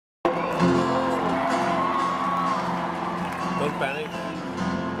Spanish.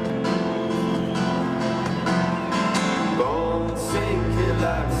 Bones sinking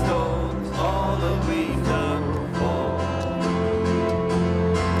like stones, all that we've done for.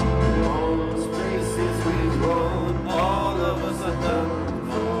 All spaces we've grown, all of us are done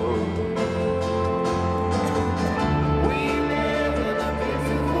for. We live in a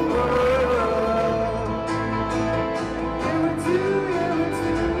beautiful world. Yeah, we do, yeah, we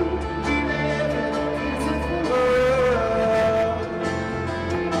do. We live in a beautiful world.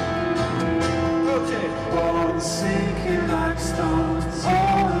 Okay. Bones sinking like stones,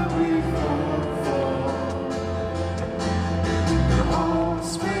 all that we fall for. All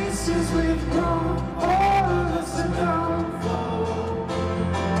spaces we've grown, all of us are down for.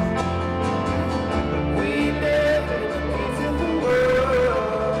 We live in a beautiful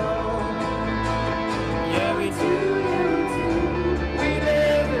world. Yeah, we do, yeah, we do. We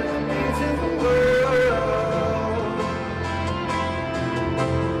live in a beautiful world.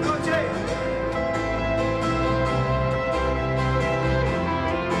 Go, Jay!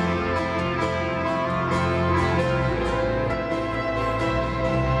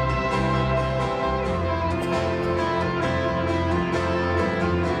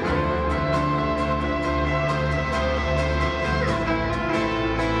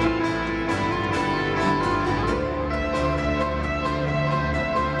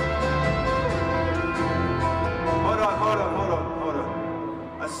 Hold on.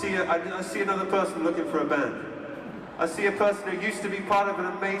 I see another person looking for a band. I see a person who used to be part of an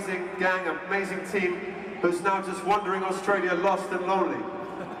amazing gang, amazing team, who's now just wandering Australia lost and lonely.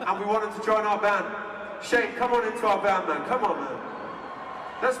 And we wanted to join our band. Shane, come on into our band, man. Come on, man.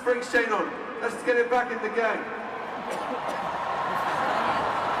 Let's bring Shane on. Let's get him back in the gang.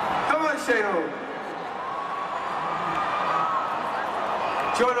 Come on, Shane on.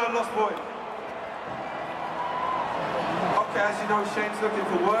 Join our lost boy. Okay, as you know, Shane's looking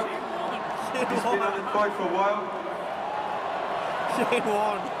for work. He's been unemployed for a while. Shane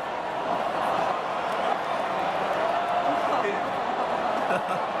Warne.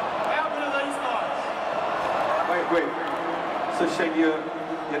 How good are these guys? Wait. So Shane,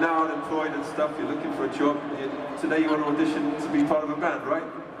 you're now unemployed and stuff. You're looking for a job. Today you want to audition to be part of a band, right?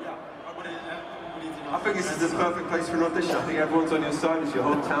 Yeah. What do you think? I think this is the perfect place for an audition. I think everyone's on your side. It's your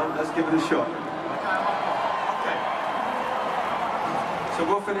hometown. Let's give it a shot. Okay. So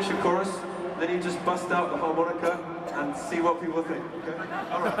we'll finish a chorus, then you just bust out the harmonica and see what people think. Okay?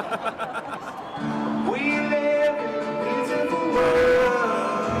 All right. We live in a beautiful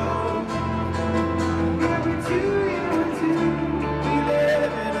world. Yeah, we do, yeah, we do. We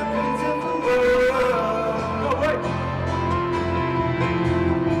live in a beautiful world. Oh, wait.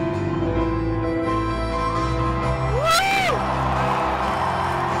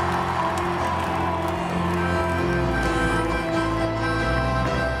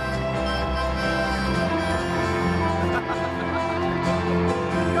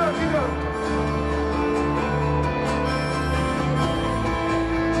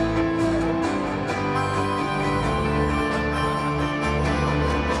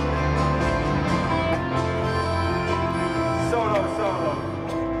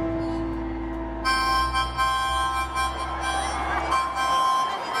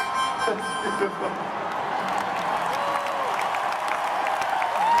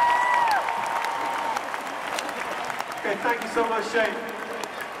 Okay, thank you so much, Shane.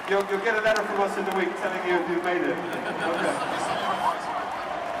 You'll get a letter from us in the week telling you if you made it. Okay.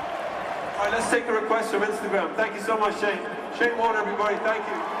 All right, let's take a request from Instagram. Thank you so much, Shane. Shane Warne, everybody, thank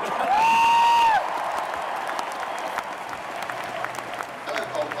you. Hello,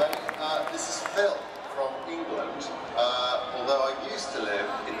 Coldplay. This is Phil from England, although I used to live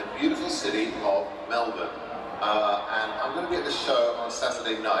in the beautiful city of Melbourne. And I'm going to be at the show on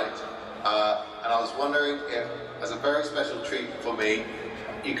Saturday night, and I was wondering if, as a very special treat for me,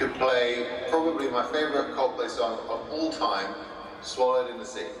 you could play probably my favourite Coldplay song of all time, Swallowed in the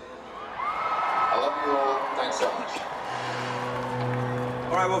Sea. I love you all. Thanks so much.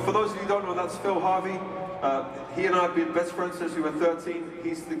 All right, well, for those of you who don't know, that's Phil Harvey. He and I have been best friends since we were 13.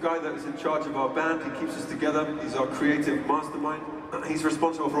 He's the guy that is in charge of our band. He keeps us together. He's our creative mastermind. He's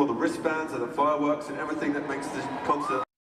responsible for all the wristbands and the fireworks and everything that makes this concert